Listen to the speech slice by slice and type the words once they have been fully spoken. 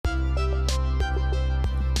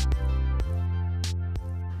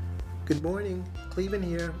Good morning, Cleveland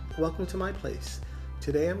here. Welcome to my place.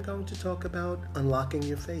 Today I'm going to talk about unlocking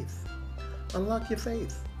your faith. Unlock your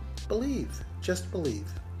faith. Believe, just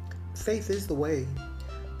believe. Faith is the way.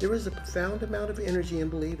 There is a profound amount of energy in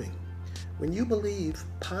believing. When you believe,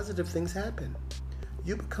 positive things happen.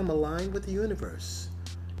 You become aligned with the universe.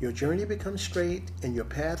 Your journey becomes straight and your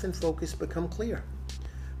path and focus become clear.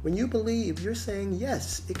 When you believe, you're saying,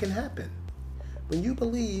 yes, it can happen. When you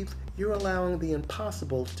believe, you're allowing the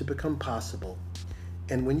impossible to become possible.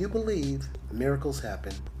 And when you believe, miracles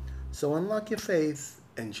happen. So unlock your faith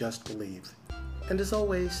and just believe. And as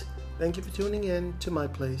always, thank you for tuning in to my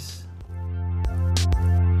place.